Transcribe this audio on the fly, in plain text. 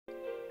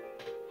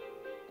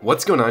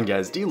What's going on,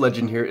 guys?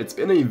 DLegend here. It's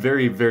been a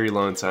very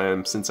long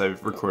time since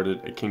I've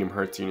recorded a Kingdom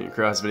Hearts Union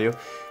Cross video,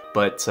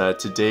 but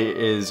today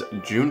is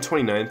June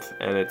 29th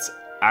and it's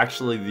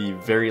actually the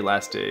very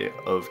last day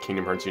of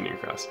Kingdom Hearts Union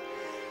Cross.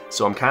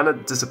 So I'm kind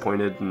of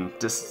disappointed and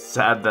just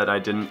sad that I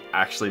didn't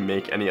actually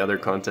make any other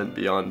content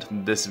beyond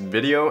this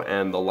video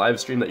and the live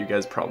stream that you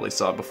guys probably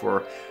saw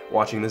before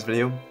watching this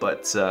video,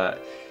 but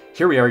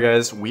here we are,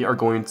 guys. We are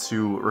going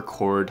to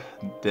record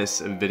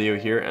this video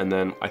here, and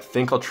then I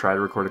think I'll try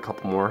to record a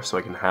couple more so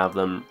I can have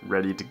them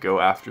ready to go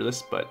after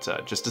this,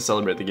 but just to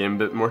celebrate the game a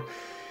bit more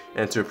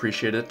and to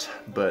appreciate it.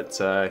 But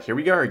here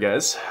we are,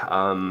 guys.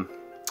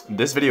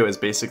 This video is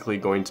basically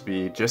going to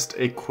be just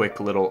a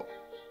quick little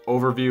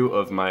overview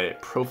of my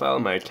profile,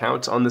 my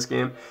account on this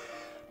game,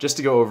 just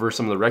to go over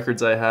some of the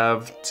records I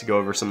have, to go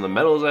over some of the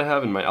medals I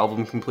have in my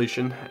album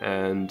completion,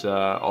 and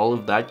all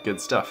of that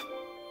good stuff.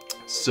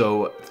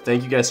 So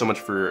thank you guys so much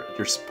for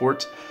your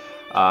support.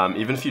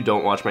 Even if you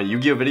don't watch my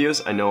Yu-Gi-Oh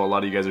videos, I know a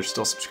lot of you guys are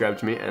still subscribed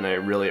to me, and I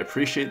really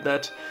appreciate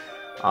that.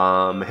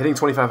 Hitting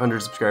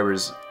 2,500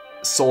 subscribers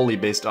solely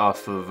based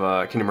off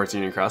of Kingdom Hearts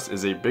Union Cross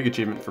is a big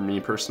achievement for me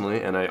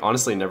personally, and I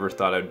honestly never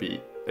thought I'd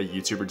be a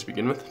YouTuber to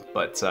begin with.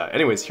 But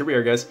anyways, here we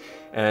are, guys.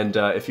 And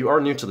if you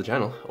are new to the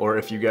channel, or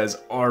if you guys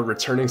are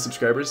returning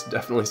subscribers,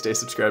 definitely stay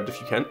subscribed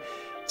if you can.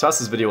 Toss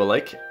this video a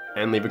like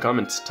and leave a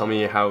comment. Tell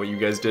me how you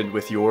guys did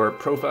with your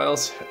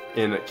profiles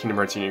in Kingdom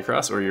Hearts Union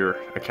Cross or your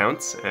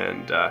accounts.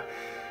 And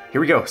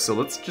here we go. So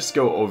let's just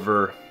go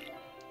over...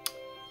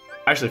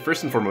 Actually,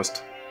 first and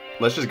foremost,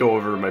 let's just go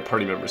over my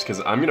party members,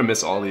 because I'm going to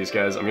miss all these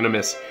guys. I'm going to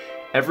miss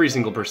every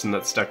single person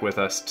that stuck with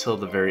us till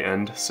the very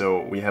end.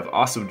 So we have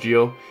Asu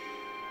Gio,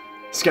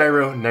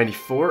 Skyro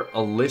 94,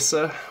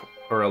 Elisa,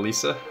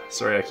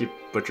 sorry, I keep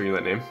butchering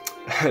that name,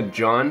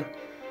 John,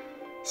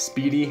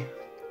 Speedy,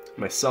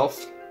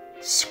 myself,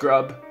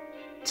 Scrub,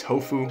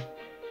 Tofu,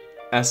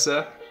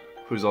 Essa,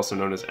 who's also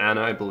known as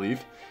Anna, I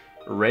believe,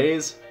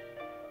 Raze,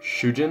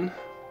 Shujin,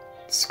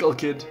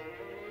 Skullkid,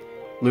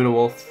 Luna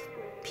Wolf,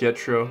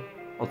 Pietro,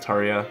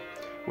 Altaria,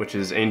 which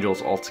is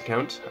Angel's alt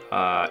account,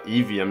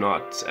 Evie,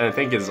 I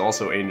think is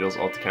also Angel's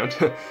alt account,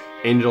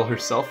 Angel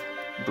herself,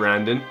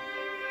 Brandon,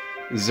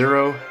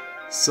 Zero,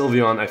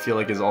 Sylveon, I feel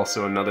like is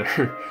also another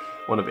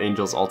one of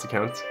Angel's alt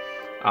accounts,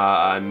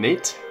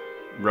 Nate,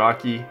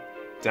 Rocky,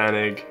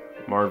 Danig,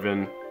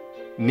 Marvin,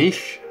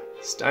 Niche,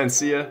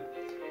 Stanisa,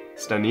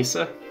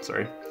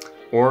 sorry,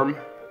 Orm,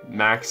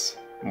 Max,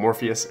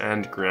 Morpheus,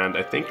 and Grand.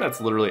 I think that's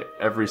literally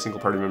every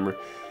single party member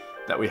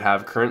that we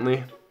have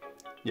currently.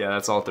 Yeah,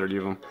 that's all 30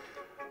 of them.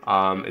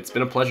 It's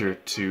been a pleasure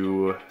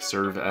to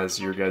serve as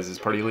your guys'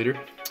 party leader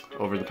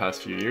over the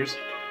past few years.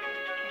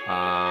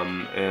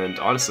 And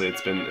honestly,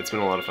 it's been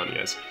a lot of fun,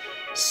 guys.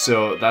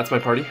 So that's my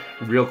party.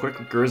 Real quick,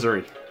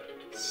 Gurzuri,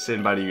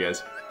 saying bye to you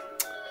guys.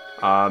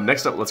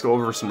 Next up, let's go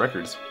over some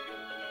records.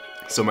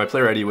 So my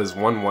player ID was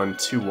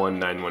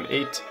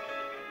 1121918,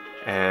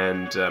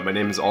 and my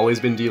name has always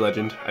been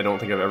DLegend. I don't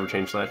think I've ever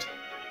changed that.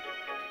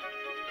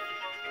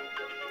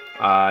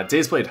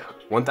 Days played,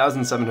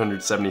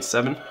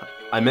 1,777.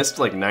 I missed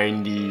like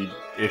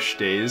 90-ish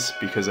days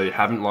because I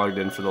haven't logged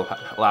in for the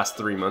last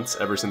 3 months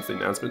ever since the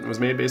announcement was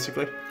made,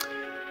 basically.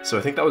 So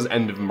I think that was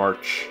end of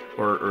March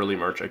or early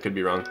March, I could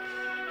be wrong.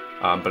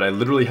 But I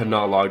literally have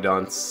not logged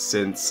on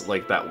since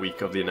like that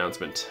week of the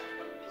announcement.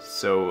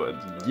 So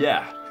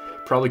yeah.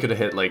 Probably could have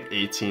hit like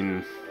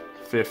 1850,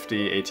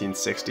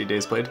 1860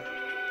 days played.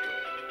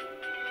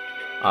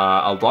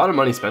 A lot of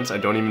money spent. I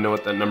don't even know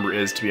what that number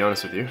is, to be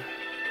honest with you.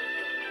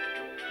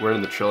 We're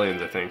in the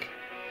trillions, I think.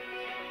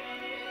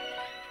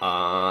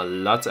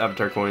 Lots of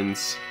avatar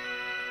coins.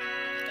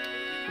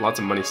 Lots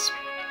of money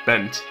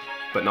spent,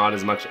 but not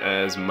as much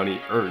as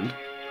money earned.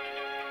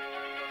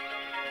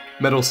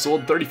 Medals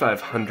sold,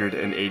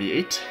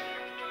 3,588.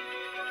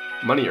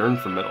 Money earned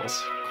from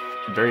medals.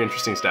 Very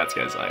interesting stats,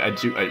 guys.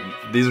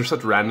 These are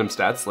such random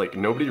stats, like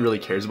nobody really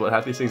cares about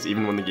half these things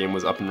even when the game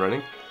was up and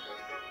running.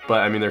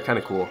 But I mean, they're kind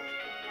of cool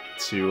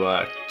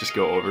to just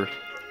go over.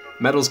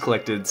 Medals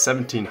collected,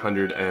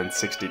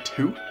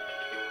 1,762.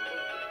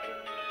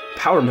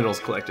 Power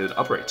medals collected,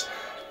 upright.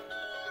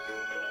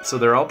 So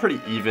they're all pretty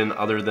even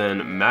other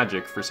than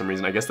magic for some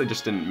reason. I guess they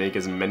just didn't make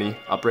as many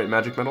upright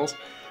magic medals,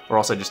 or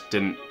else I just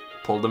didn't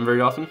pull them very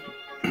often.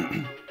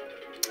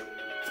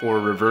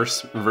 For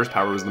reverse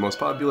power was the most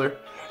popular.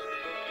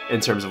 In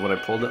terms of what I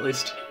pulled, at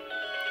least.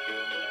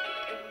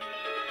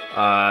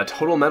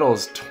 Total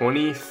medals,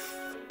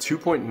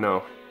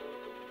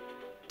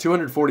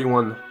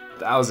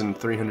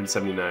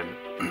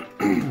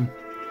 241,379.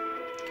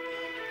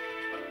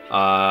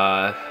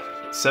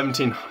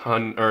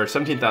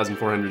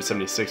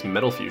 17,476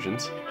 metal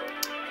fusions.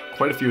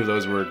 Quite a few of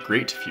those were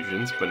great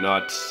fusions, but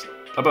not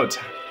about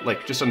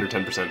like just under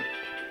 10%.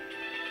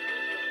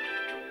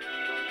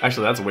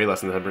 Actually, that's way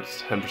less than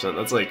 10%.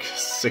 That's like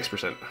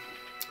 6%.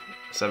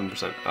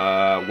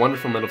 7%.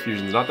 Wonderful metal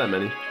fusions, not that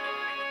many.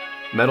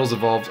 Metals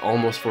evolved,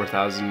 almost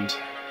 4,000.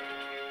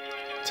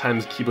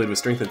 Times Keyblade was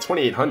strengthened,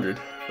 2,800.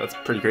 That's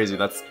pretty crazy.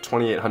 That's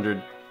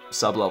 2,800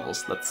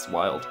 sub-levels. That's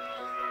wild.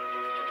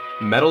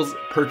 Medals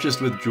purchased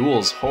with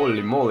jewels,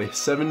 holy moly,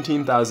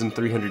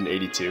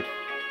 17,382.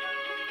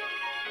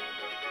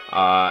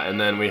 And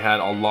then we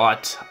had a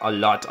lot of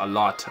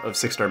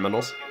 6-star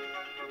medals.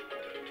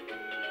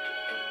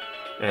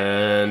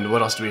 And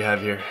what else do we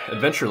have here?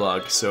 Adventure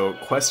log. So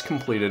quest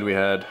completed, we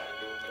had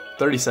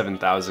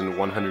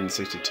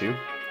 37,162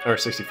 or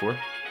 64.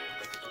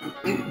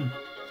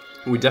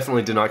 We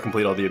definitely did not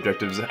complete all the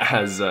objectives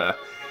as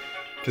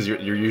because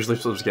you're usually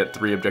supposed to get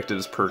 3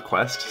 objectives per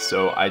quest.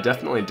 So I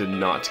definitely did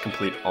not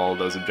complete all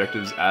those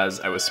objectives as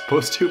I was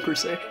supposed to, per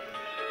se.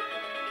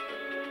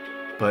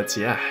 But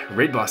yeah,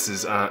 raid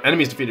bosses,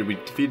 enemies defeated. We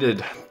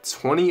defeated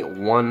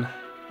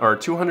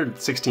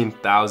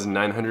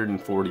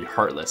 216,940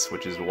 Heartless,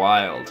 which is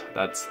wild.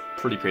 That's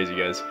pretty crazy,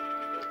 guys.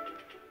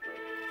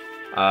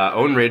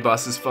 Own raid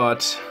bosses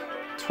fought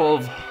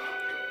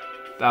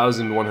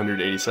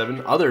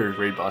 12,187. Other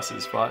raid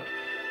bosses fought,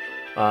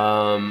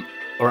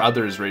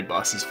 others raid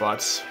bosses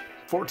fought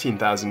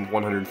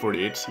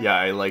 14,148. Yeah,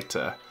 I like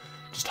to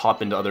just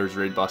hop into others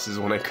raid bosses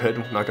when I could,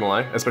 not gonna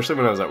lie. Especially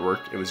when I was at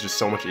work, it was just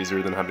so much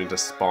easier than having to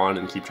spawn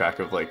and keep track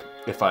of, like,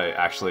 if I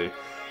actually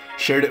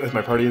shared it with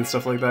my party and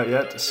stuff like that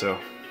yet. So,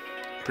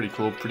 pretty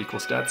cool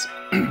stats.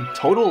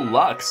 Total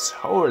Lux,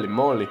 holy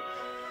moly.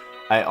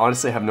 I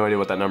honestly have no idea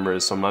what that number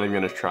is, so I'm not even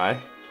gonna try.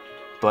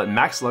 But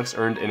max Lux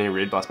earned in a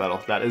raid boss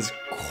battle. That is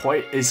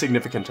quite a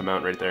significant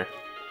amount right there.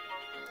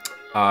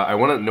 I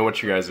want to know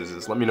what you guys'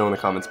 is. Let me know in the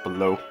comments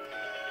below.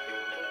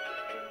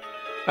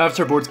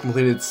 Avatar boards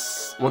completed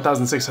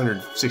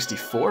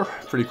 1,664.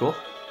 Pretty cool.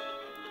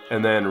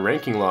 And then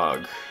ranking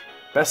log.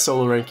 Best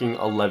solo ranking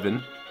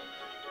 11,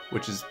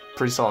 which is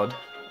pretty solid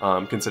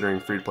considering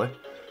free to play.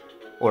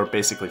 Or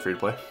basically free to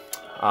play.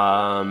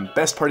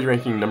 Best party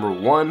ranking number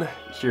 1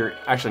 here.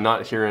 Actually,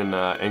 not here in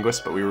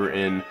Anguis, but we were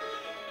in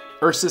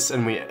Ursus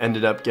and we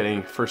ended up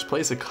getting first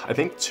place, I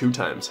think 2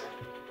 times.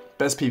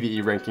 Best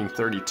PVE ranking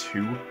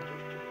 32.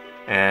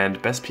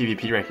 And best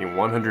PvP ranking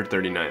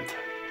 139th.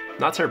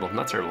 Not terrible,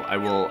 not terrible. I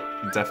will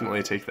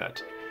definitely take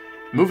that.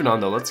 Moving on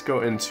though, let's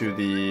go into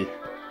the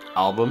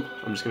album.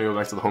 I'm just gonna go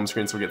back to the home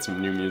screen so we get some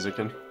new music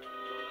in.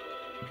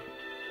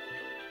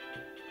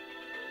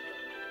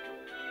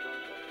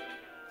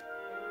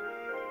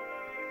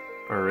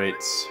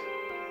 Alright.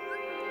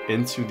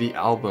 Into the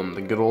album,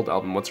 the good old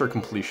album. What's our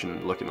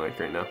completion looking like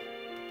right now?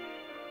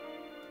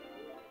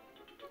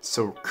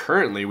 So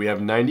currently we have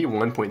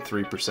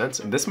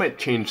 91.3%, and this might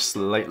change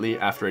slightly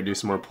after I do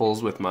some more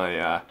pulls with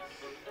my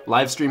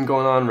live stream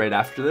going on right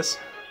after this.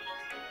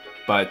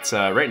 But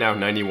right now,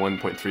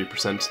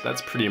 91.3%.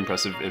 That's pretty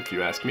impressive if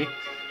you ask me.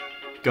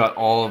 Got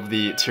all of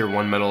the tier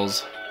 1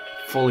 medals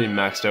fully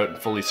maxed out and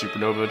fully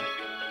supernovaed,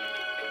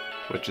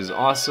 which is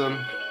awesome.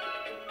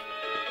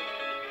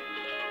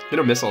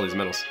 Gonna miss all these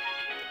medals.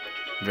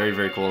 Very,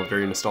 very cool,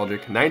 very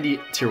nostalgic. 90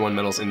 tier 1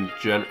 medals in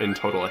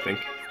total, I think.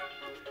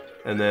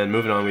 And then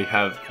moving on, we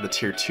have the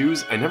tier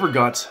 2s. I never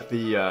got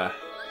the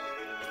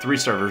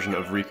 3-star version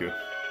of Riku.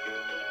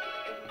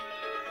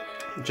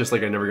 Just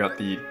like I never got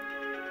the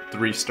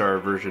 3-star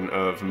version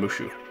of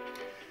Mushu.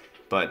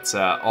 But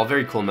all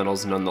very cool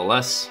medals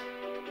nonetheless.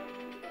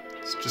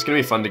 It's just gonna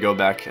be fun to go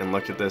back and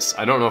look at this.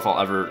 I don't know if I'll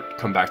ever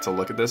come back to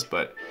look at this,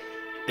 but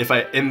if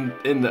I,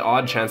 in the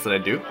odd chance that I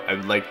do, I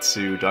would like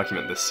to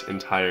document this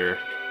entire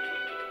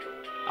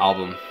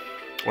album,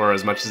 or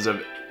as much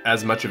of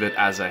it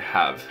as I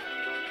have.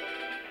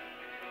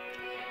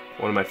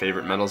 One of my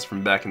favorite medals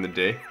from back in the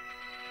day.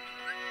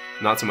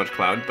 Not so much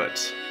Cloud,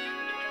 but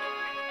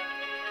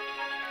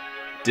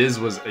Diz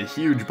was a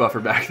huge buffer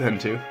back then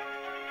too.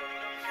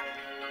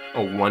 A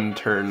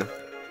 1-turn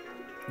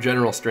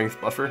general strength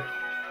buffer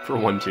for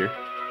 1 tier.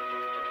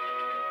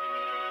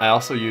 I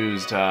also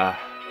used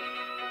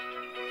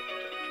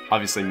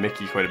obviously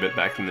Mickey quite a bit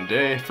back in the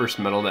day. First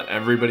medal that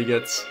everybody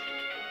gets.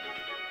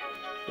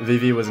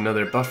 Vivi was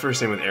another buffer,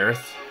 same with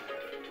Aerith,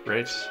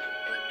 right?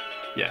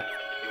 Yeah.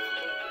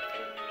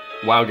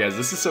 Wow, guys,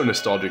 this is so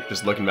nostalgic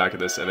just looking back at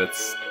this, and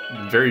it's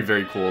very,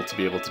 very cool to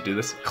be able to do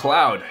this.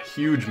 Cloud,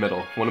 huge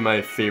medal. One of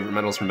my favorite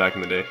medals from back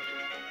in the day.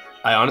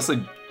 I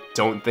honestly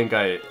don't think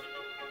I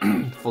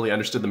fully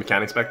understood the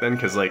mechanics back then,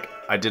 because, like,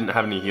 I didn't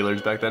have any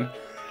healers back then,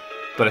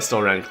 but I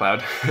still ran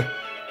Cloud.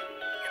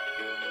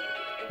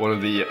 One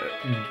of the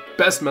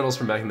best medals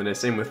from back in the day.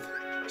 Same with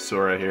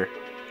Sora here.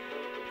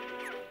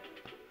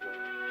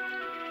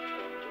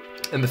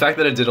 And the fact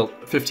that I did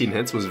 15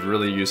 hits was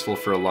really useful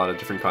for a lot of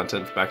different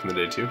content back in the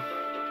day too.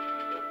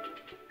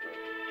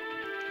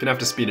 Gonna have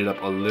to speed it up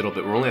a little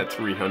bit. We're only at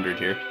 300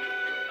 here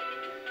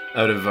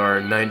out of our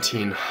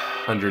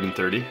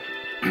 1930.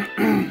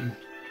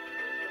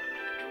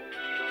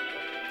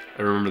 I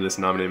remember this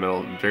nominee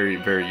medal, very,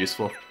 very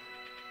useful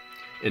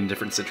in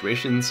different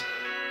situations.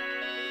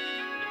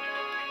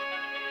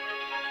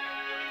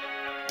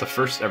 The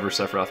first ever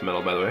Sephiroth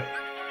medal, by the way.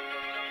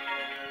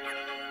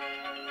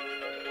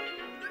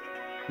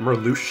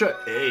 Merlucia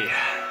A.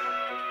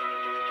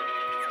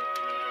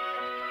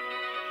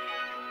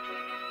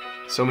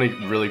 So many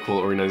really cool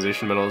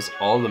organization medals.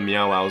 All the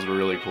Meow Wows were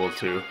really cool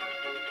too.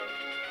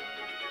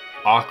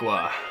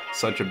 Aqua.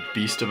 Such a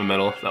beast of a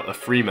medal. A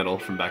free medal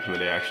from back in the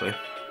day, actually.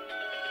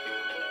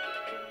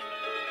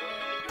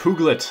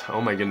 Pooglet.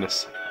 Oh my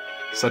goodness.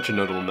 Such a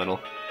notable medal.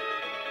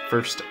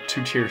 First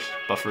 2 tiers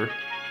buffer.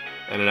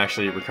 And it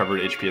actually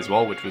recovered HP as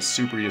well, which was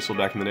super useful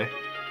back in the day.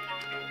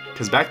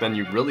 Because back then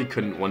you really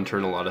couldn't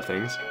one-turn a lot of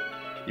things.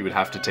 You would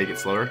have to take it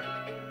slower.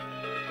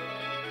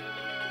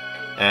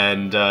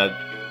 And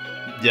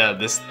yeah,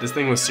 this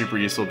thing was super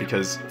useful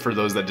because for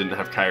those that didn't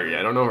have Kyrie,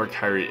 I don't know where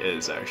Kyrie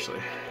is actually.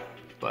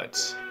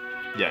 But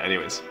yeah,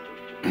 anyways.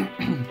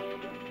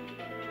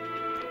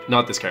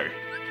 Not this Kyrie,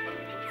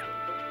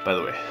 by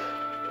the way.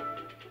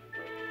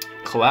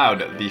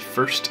 Cloud, the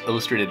first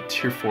illustrated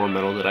tier 4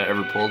 medal that I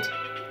ever pulled.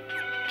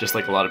 Just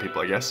like a lot of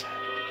people, I guess.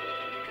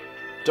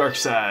 Dark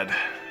Side.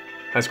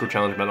 High score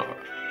challenge medal.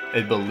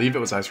 I believe it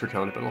was a high score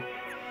challenge medal.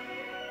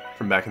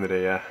 From back in the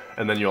day, yeah.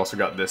 And then you also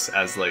got this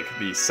as like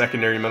the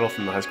secondary medal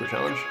from the high score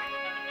challenge.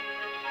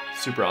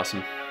 Super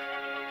awesome.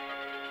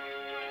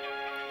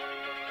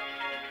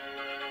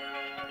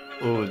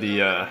 Oh,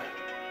 the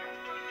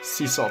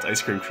Sea Salt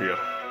Ice Cream Trio.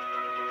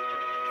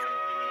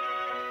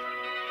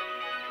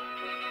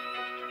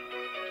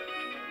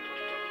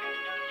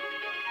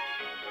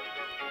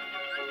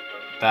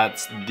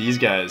 That's these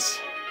guys.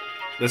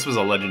 This was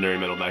a legendary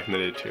medal back in the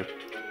day too.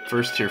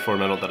 First tier 4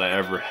 medal that I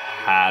ever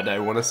had, I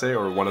want to say,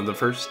 or one of the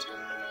first.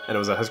 And it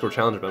was a high score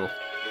challenge medal.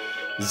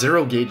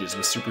 0 gauges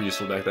was super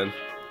useful back then.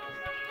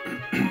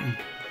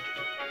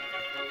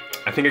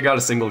 I think I got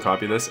a single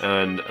copy of this,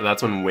 and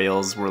that's when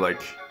Wales were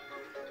like,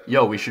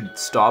 yo, we should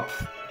stop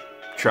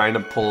trying to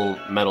pull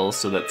medals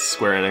so that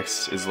Square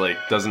Enix is like,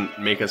 doesn't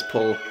make us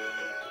pull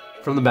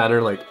from the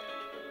banner like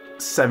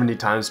 70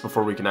 times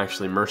before we can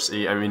actually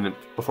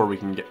before we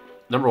can get,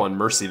 number one,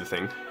 mercy the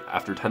thing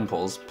after 10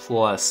 pulls,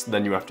 plus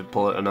then you have to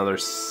pull it another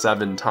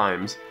 7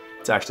 times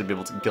to actually be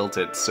able to gilt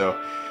it.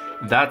 So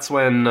that's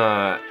when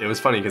it was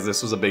funny, because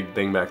this was a big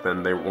thing back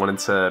then. They wanted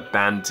to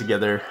band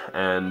together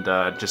and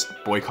just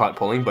boycott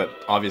pulling, but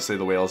obviously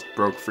the Whales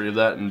broke free of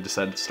that and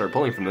decided to start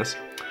pulling from this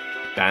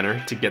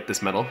banner to get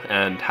this medal,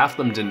 and half of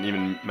them didn't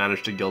even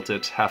manage to gilt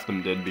it, half of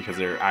them did because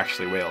they're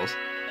actually Whales.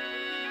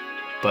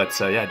 But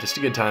yeah, just a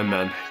good time,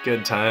 man.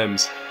 Good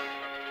times.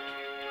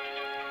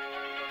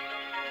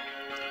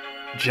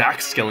 Jack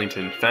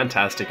Skellington,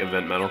 fantastic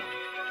event medal.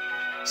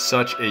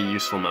 Such a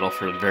useful medal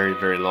for very,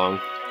 very long.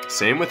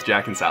 Same with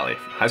Jack and Sally.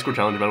 High score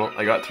challenge medal.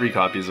 I got 3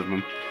 copies of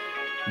them.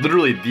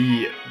 Literally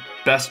the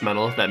best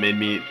medal that made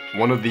me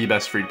one of the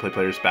best free-to-play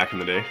players back in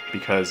the day,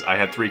 because I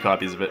had 3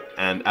 copies of it,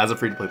 and as a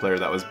free-to-play player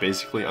that was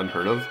basically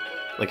unheard of.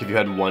 Like if you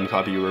had 1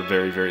 copy you were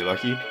very, very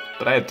lucky,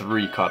 but I had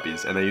 3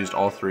 copies and I used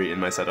all 3 in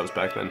my setups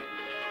back then.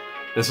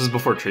 This was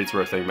before traits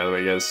were a thing, by the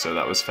way, guys, so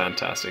that was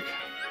fantastic.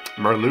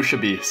 Marluxia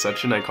B,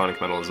 such an iconic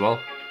medal as well.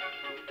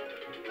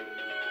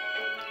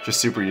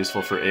 Just super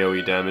useful for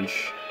AoE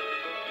damage.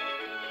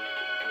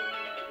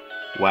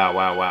 Wow,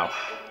 wow, wow.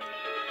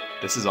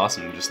 This is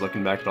awesome, just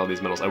looking back at all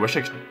these medals. I wish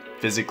I could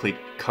physically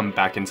come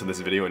back into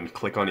this video and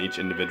click on each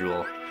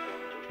individual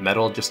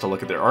medal just to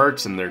look at their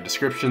art and their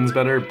descriptions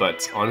better,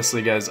 but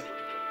honestly, guys,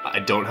 I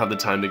don't have the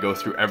time to go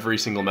through every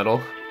single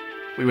medal.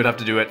 We would have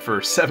to do it for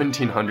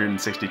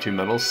 1,762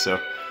 medals, so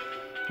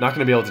not going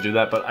to be able to do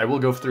that, but I will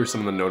go through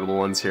some of the notable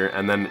ones here,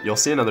 and then you'll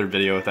see another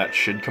video that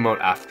should come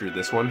out after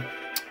this one,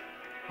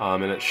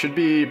 and it should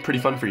be pretty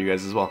fun for you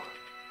guys as well.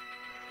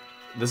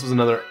 This was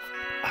another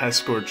high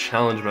score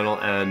challenge medal,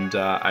 and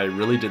I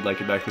really did like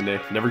it back in the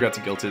day. Never got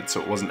to gilt it,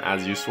 so it wasn't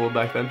as useful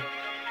back then,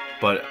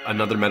 but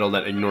another medal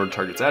that ignored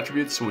target's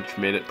attributes, which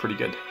made it pretty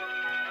good.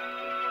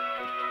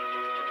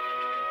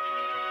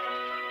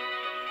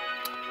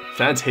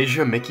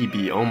 Fantasia Mickey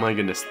B, oh my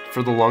goodness.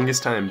 For the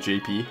longest time,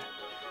 JP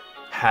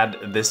had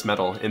this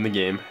medal in the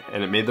game,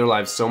 and it made their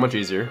lives so much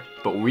easier,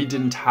 but we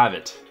didn't have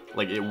it.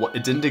 Like,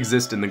 it didn't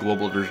exist in the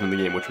global version of the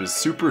game, which was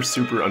super,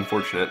 super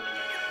unfortunate.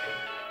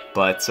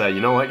 But, you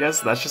know what,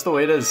 guys? That's just the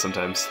way it is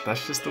sometimes.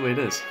 That's just the way it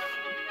is.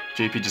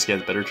 JP just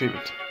gets better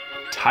treatment.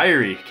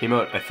 Tyree came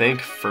out, I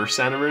think,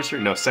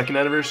 second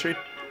anniversary.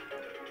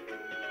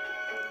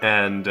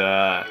 And,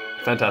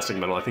 fantastic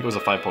medal. I think it was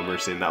a 5-pull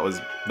mercy, and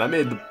that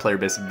made the player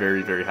base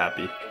very, very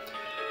happy,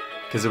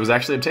 because it was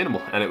actually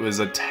obtainable, and it was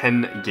a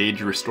 10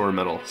 gauge restore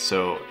medal,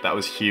 so that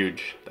was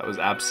huge. That was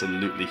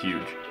absolutely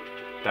huge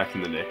back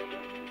in the day.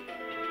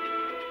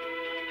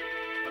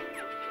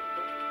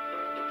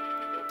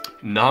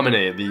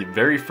 Nominee, the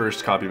very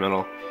first copy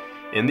medal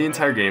in the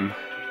entire game.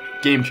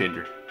 Game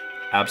changer.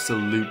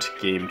 Absolute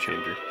game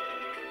changer.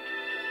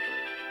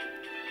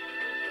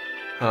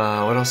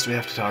 What else do we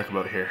have to talk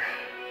about here?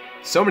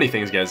 So many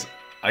things, guys.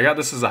 I got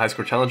this as a high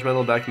score challenge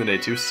medal back in the day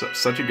too,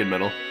 such a good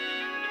medal.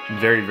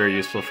 Very, very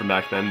useful from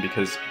back then,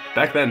 because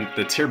back then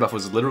the tier buff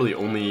was literally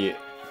only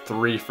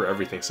 3 for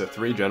everything. So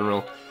 3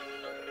 general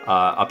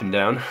up and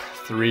down,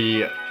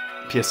 3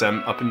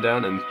 PSM up and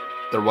down, and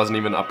there wasn't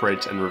even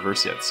upright and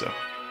reverse yet, so.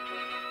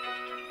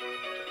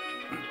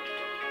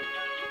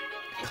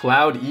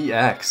 Cloud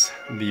EX,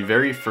 the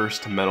very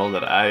first medal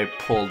that I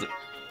pulled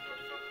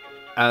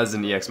as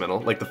an EX medal,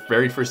 like the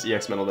very first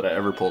EX medal that I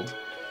ever pulled.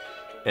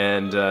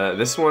 And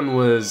this one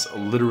was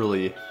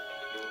literally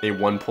a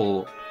one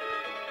pull,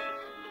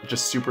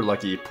 just super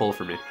lucky pull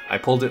for me. I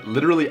pulled it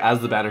literally as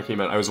the banner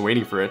came out. I was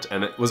waiting for it,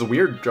 and it was a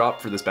weird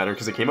drop for this banner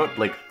because it came out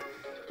like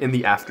in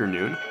the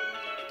afternoon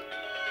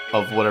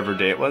of whatever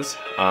day it was.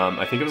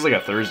 I think it was like a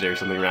Thursday or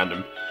something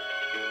random.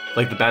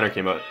 Like the banner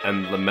came out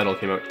and the medal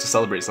came out to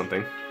celebrate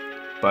something.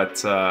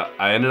 But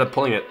I ended up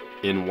pulling it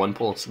in one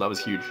pull, so that was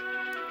huge.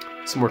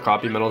 Some more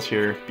copy medals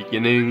here.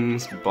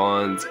 Beginnings,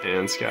 Bonds,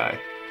 and Sky.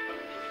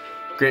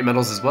 Great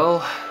medals as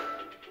well.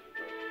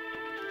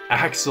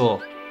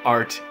 Axel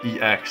Art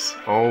EX.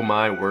 Oh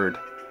my word.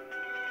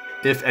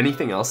 If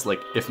anything else, like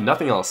if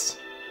nothing else,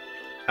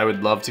 I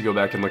would love to go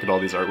back and look at all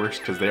these artworks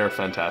because they are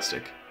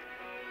fantastic.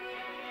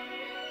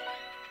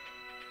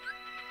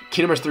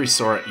 Kingdom Hearts 3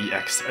 Sora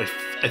EX.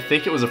 I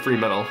think it was a free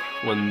medal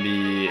when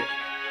the...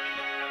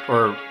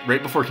 or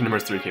right before Kingdom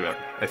Hearts 3 came out,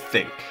 I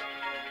think.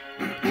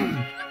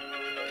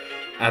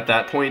 At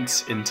that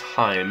point in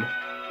time,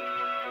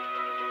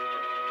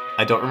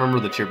 I don't remember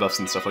the tier buffs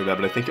and stuff like that,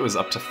 but I think it was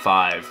up to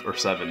 5 or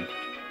 7.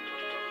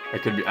 I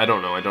could be, I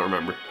don't know, I don't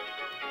remember.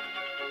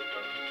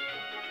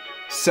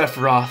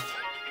 Sephiroth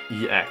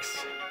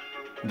EX.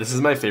 This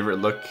is my favorite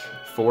look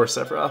for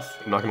Sephiroth.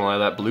 I'm not gonna lie,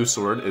 that blue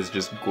sword is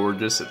just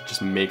gorgeous. It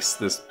just makes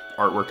this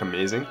artwork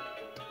amazing.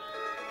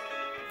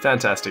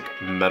 Fantastic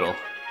medal.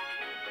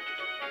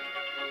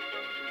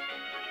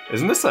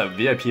 Isn't this a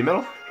VIP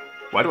medal?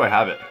 Why do I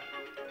have it?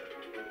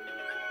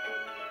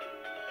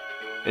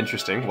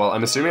 Interesting. Well,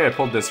 I'm assuming I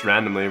pulled this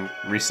randomly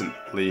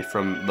recently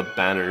from the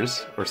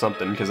banners or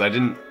something, because I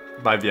didn't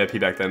buy VIP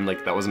back then,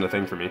 like that wasn't a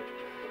thing for me.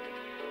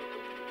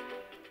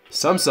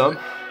 Sum,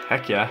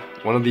 heck yeah.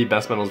 One of the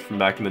best medals from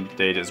back in the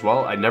day as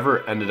well. I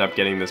never ended up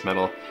getting this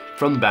medal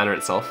from the banner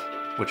itself,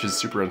 which is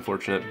super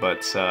unfortunate,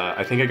 but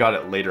I think I got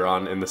it later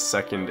on in the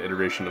second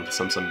iteration of the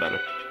Sum banner.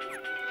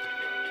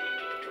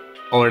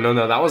 Oh, no,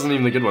 that wasn't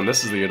even the good one.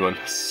 This is the good one.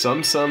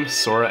 Sum,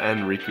 Sora,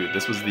 and Riku.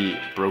 This was the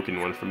broken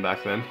one from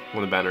back then,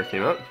 when the banner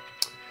came out.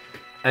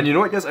 And you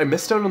know what, guys? I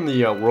missed out on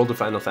the World of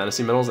Final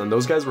Fantasy medals, and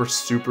those guys were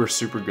super,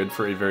 super good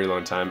for a very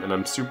long time, and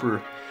I'm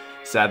super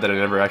sad that I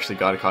never actually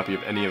got a copy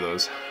of any of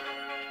those.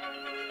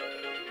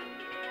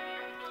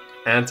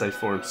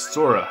 Anti-Form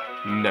Sora.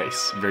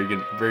 Nice. Very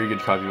good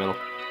copy medal.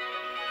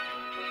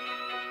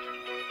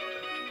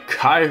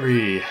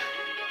 Kairi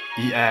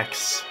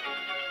EX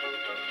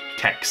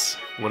Kex.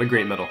 What a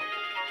great medal.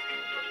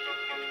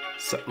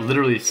 So,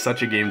 literally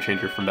such a game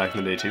changer from back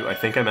in the day too. I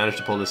think I managed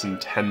to pull this in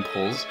 10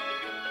 pulls.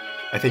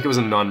 I think it was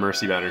a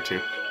non-mercy banner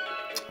too.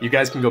 You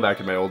guys can go back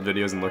to my old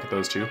videos and look at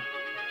those too,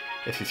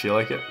 if you feel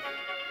like it.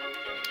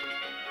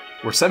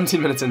 We're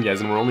 17 minutes in,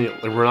 guys, and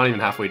we're not even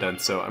halfway done,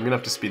 so I'm gonna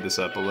have to speed this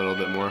up a little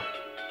bit more.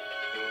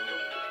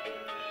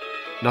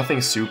 Nothing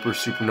super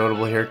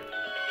notable here.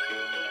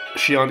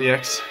 Xion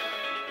EX.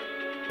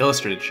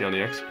 Illustrated Xion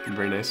EX.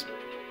 Very nice.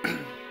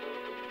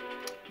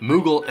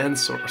 Moogle and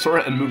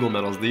Sora and Moogle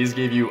medals. These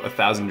gave you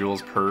 1,000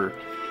 jewels per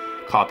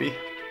copy.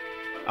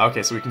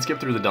 Okay, so we can skip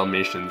through the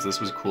Dalmatians.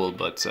 This was cool,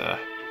 but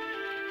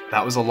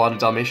that was a lot of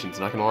Dalmatians,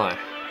 not gonna lie.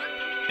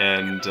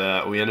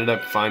 And we ended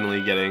up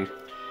finally getting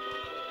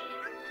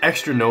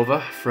Extra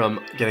Nova from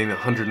getting the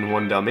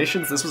 101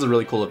 Dalmatians. This was a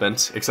really cool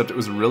event, except it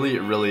was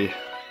really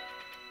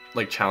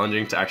like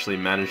challenging to actually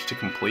manage to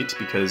complete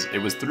because it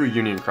was through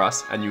Union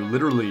Cross, and you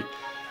literally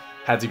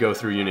had to go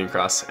through Union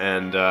Cross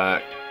and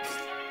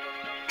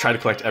try to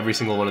collect every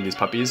single one of these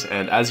puppies,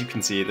 and as you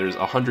can see, there's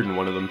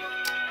 101 of them,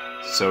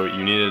 so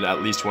you needed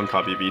at least one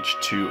copy of each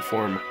to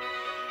form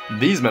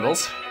these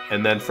medals,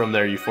 and then from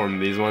there you form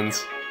these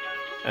ones,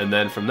 and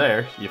then from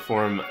there you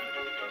form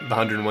the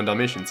 101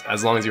 Dalmatians,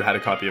 as long as you had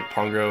a copy of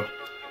Pongro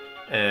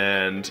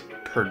and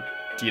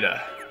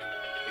Perdita.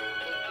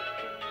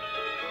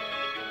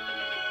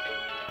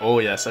 Oh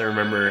yes, I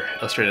remember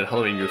Illustrated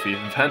Halloween Goofy.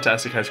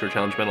 Fantastic high score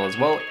challenge medal as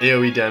well.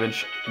 AoE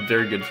damage,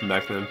 very good from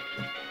back then.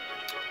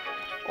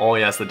 Oh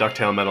yes, the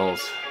Ducktail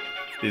medals.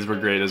 These were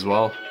great as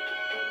well.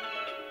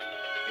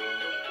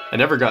 I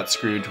never got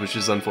Scrooge, which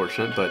is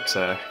unfortunate, but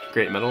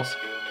great medals.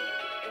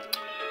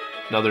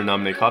 Another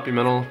Nominate Copy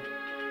medal.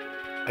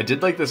 I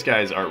did like this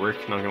guy's artwork,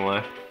 not gonna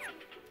lie.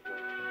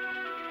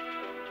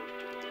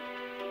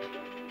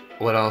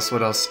 What else?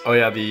 Oh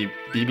yeah, the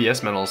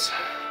BBS medals.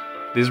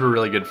 These were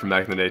really good from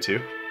back in the day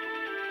too.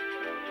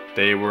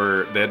 They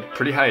had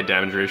pretty high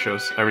damage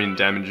ratios,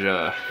 damage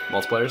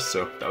multipliers,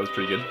 so that was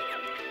pretty good.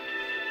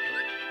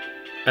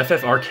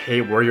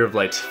 FFRK Warrior of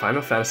Light,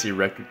 Final Fantasy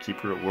Record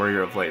Keeper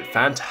Warrior of Light.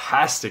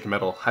 Fantastic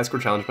medal, high score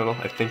challenge medal.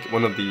 I think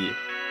one of the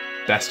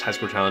best high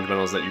score challenge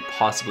medals that you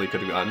possibly could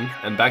have gotten.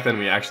 And back then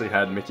we actually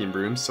had Mickey and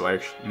Brooms, so I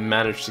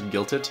managed to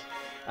gilt it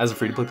as a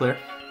free-to-play player.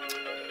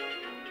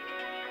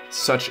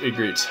 Such a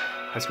great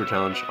high score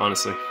challenge,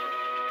 honestly.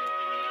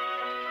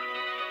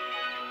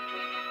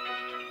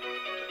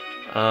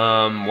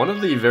 One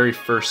of the very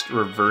first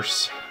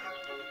reverse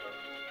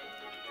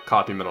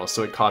copy medals.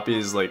 So it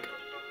copies, like,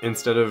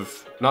 instead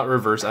of, not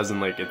reverse as in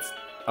like it's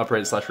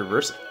upright /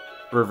 reverse,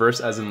 reverse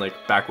as in like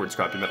backwards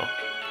copy medal.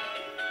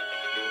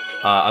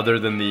 Other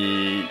than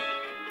the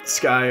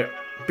Sky,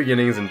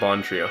 Beginnings, and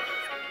Bond trio.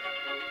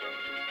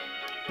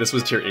 This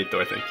was tier 8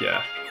 though, I think,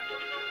 yeah.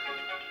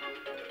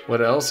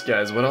 What else,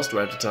 guys? What else do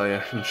I have to tell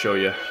you and show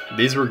you?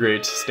 These were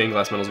great. Stained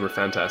glass medals were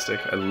fantastic.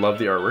 I love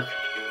the artwork.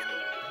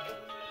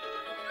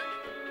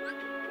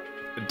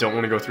 I don't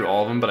want to go through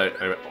all of them, but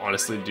I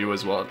honestly do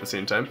as well at the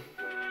same time.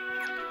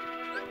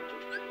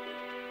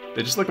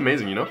 They just look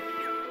amazing, you know?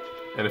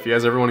 And if you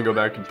guys ever want to go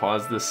back and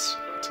pause this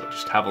to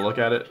just have a look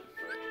at it,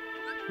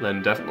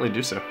 then definitely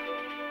do so.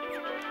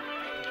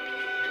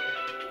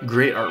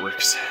 Great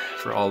artworks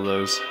for all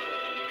those.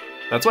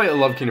 That's why I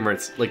love Kingdom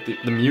Hearts. Like,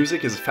 the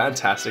music is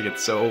fantastic.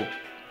 It's so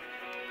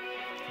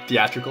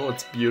theatrical.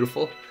 It's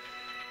beautiful.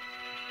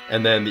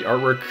 And then the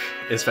artwork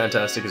is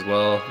fantastic as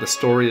well. The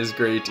story is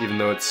great, even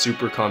though it's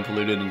super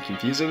convoluted and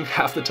confusing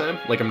half the time.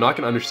 Like, I'm not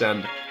going to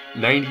understand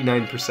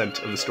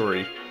 99% of the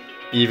story,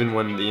 even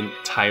when the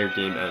entire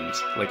game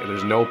ends. Like,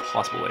 there's no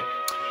possible way.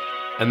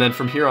 And then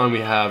from here on,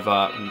 we have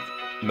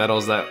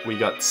medals that we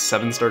got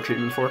 7-star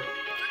treatment for.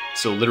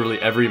 So literally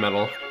every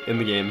medal in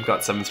the game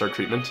got 7-star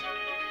treatment.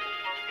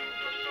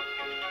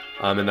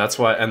 And that's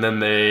why, and then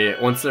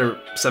once they're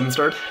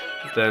 7-starred,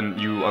 then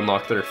you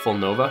unlock their full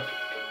Nova,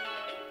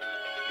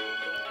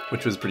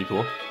 which was pretty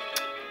cool.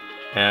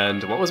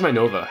 And what was my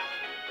Nova?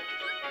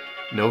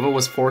 Nova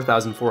was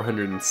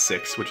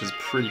 4,406, which is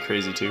pretty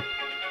crazy too.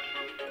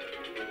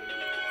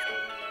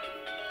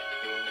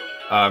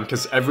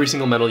 Because every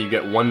single medal you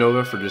get 1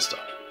 Nova for just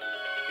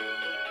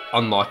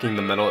unlocking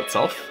the medal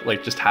itself,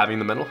 like just having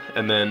the medal,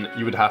 and then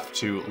you would have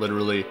to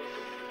literally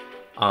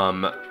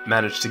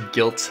manage to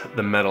gilt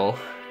the medal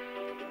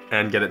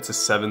and get it to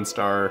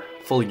 7-star,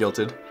 fully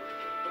gilted,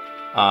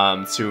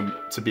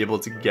 to be able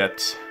to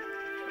get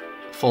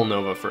full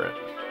Nova for it.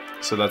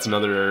 So that's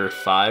another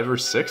 5 or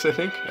 6, I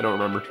think? I don't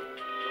remember.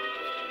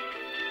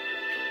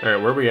 Alright,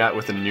 where are we at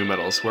with the new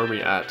medals? Where are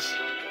we at?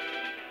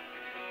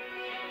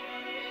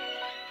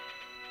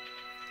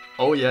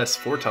 Oh yes,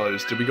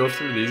 foretellers. Did we go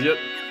through these yet?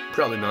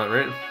 Probably not,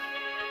 right?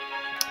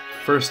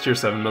 First tier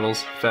 7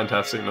 medals,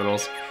 fantastic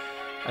medals.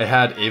 I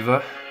had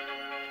Ava,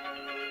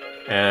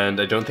 and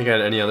I don't think I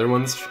had any other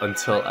ones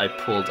until I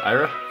pulled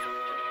Ira.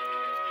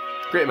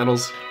 Great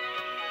medals.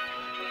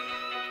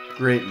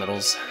 Great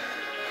medals.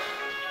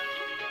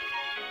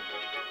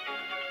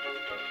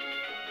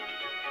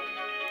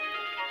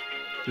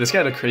 This guy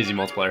had a crazy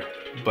multiplier,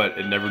 but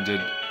it never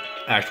did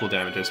actual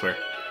damage, I swear.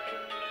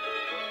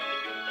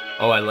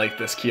 Oh, I like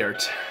this key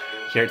art.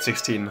 Key art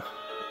 16.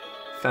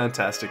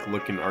 Fantastic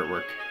looking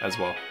artwork as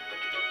well.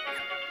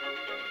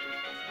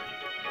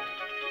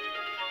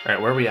 Alright,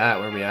 where are we at?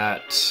 Where are we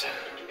at?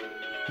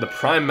 The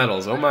Prime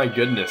medals. Oh my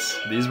goodness.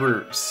 These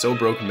were so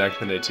broken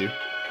back in the day too.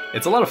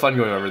 It's a lot of fun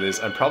going over these.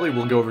 I probably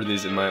will go over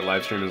these in my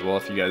live stream as well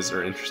if you guys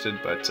are interested,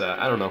 but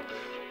I don't know.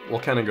 We'll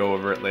kind of go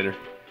over it later.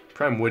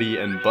 Prime Woody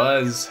and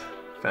Buzz.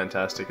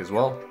 Fantastic as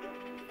well.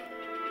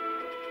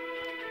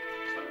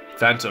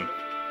 Phantom.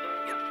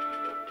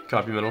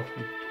 Copy medal.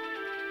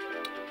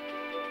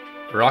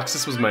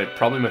 Roxas was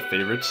probably my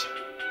favorite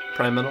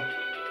Prime medal.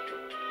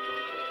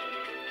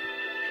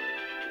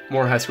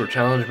 More high score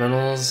challenge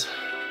medals.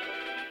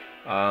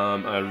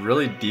 A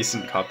really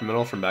decent copy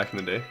medal from back in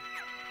the day,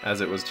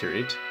 as it was tier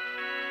 8.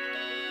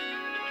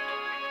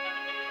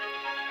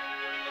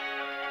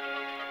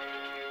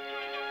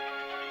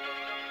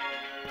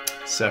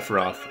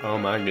 Sephiroth, oh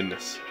my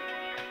goodness.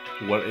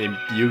 What a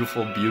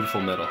beautiful,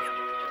 beautiful medal.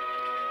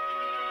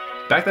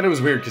 Back then it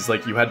was weird because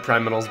like you had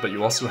Prime medals, but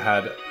you also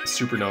had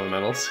Supernova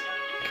medals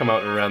come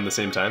out around the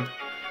same time.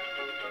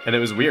 And it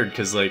was weird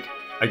because like,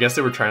 I guess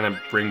they were trying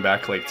to bring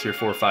back like tier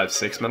 4, 5,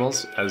 6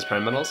 medals as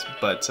Prime medals,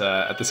 but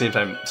at the same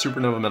time,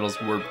 Supernova medals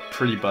were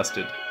pretty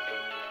busted.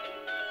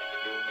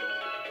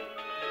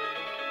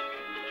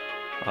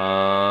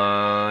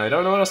 I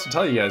don't know what else to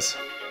tell you guys.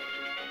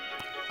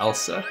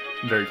 Elsa,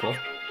 very cool.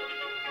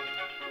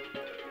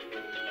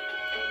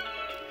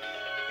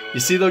 You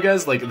see though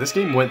guys, like this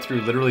game went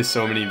through literally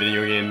so many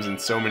video games and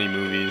so many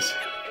movies,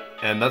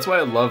 and that's what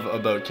I love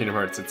about Kingdom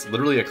Hearts. It's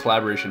literally a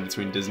collaboration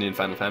between Disney and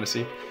Final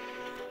Fantasy,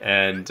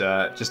 and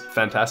just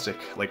fantastic.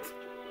 Like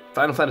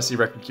Final Fantasy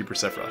Record Keeper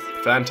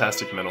Sephiroth,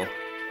 fantastic medal.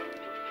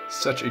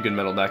 Such a good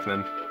medal back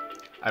then.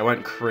 I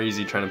went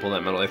crazy trying to pull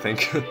that medal, I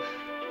think.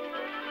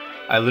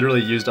 I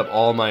literally used up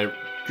all my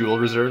jewel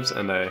reserves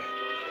and I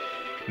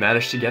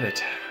managed to get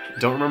it.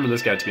 Don't remember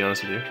this guy to be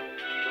honest with you.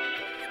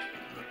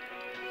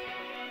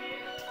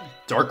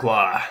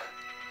 Darkwa.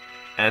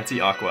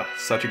 Anti-Aqua.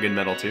 Such a good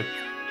medal too.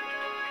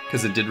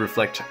 Because it did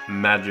reflect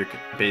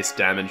magic-based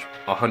damage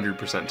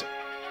 100%,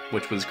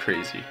 which was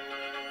crazy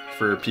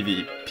for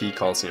PVE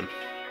coliseum.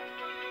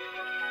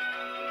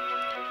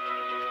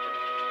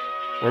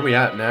 Where are we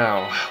at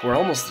now? We're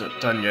almost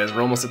done, guys.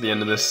 We're almost at the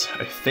end of this.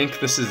 I think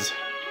this is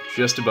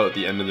just about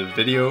the end of the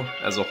video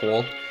as a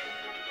whole.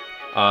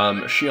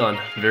 Shion,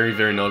 very,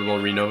 very notable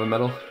Renova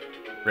medal,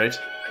 right?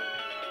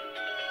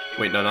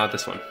 Wait, no, not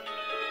this one.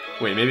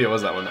 Wait, maybe it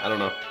was that one. I don't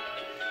know.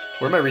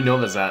 Where are my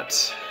Renovas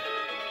at?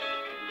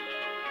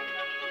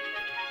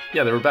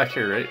 Yeah, they were back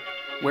here, right?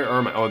 Where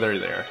are my... Oh, there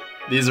they are.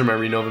 These are my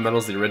Renova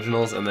medals, the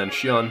originals, and then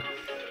Shion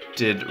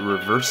did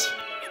reverse.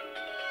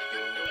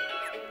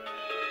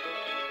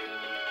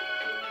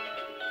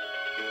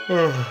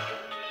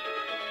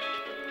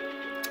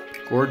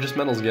 Gorgeous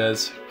medals,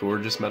 guys.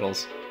 Gorgeous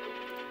medals.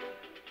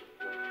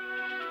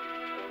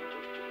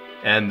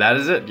 And that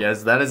is it,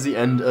 guys. That is the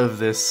end of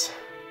this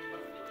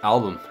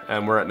album.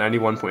 And we're at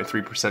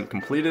 91.3%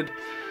 completed.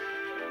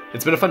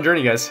 It's been a fun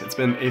journey, guys. It's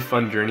been a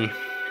fun journey.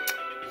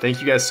 Thank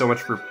you guys so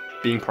much for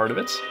being part of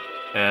it.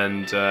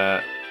 And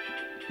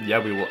yeah,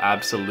 we will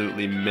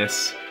absolutely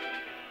miss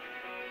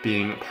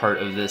being part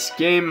of this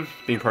game,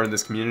 being part of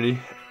this community.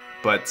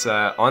 But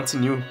on to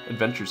new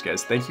adventures,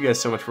 guys. Thank you guys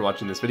so much for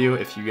watching this video.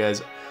 If you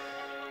guys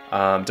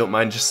don't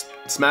mind just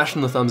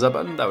smashing the thumbs up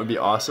button, that would be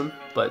awesome.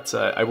 But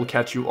I will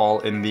catch you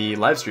all in the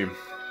live stream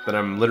that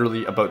I'm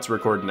literally about to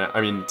record now. I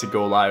mean, to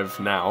go live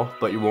now,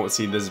 but you won't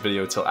see this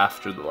video till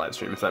after the live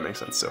stream, if that makes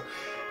sense. So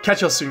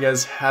catch y'all soon,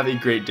 guys. Have a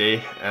great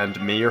day, and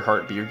may your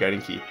heart be your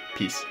guiding key.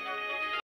 Peace.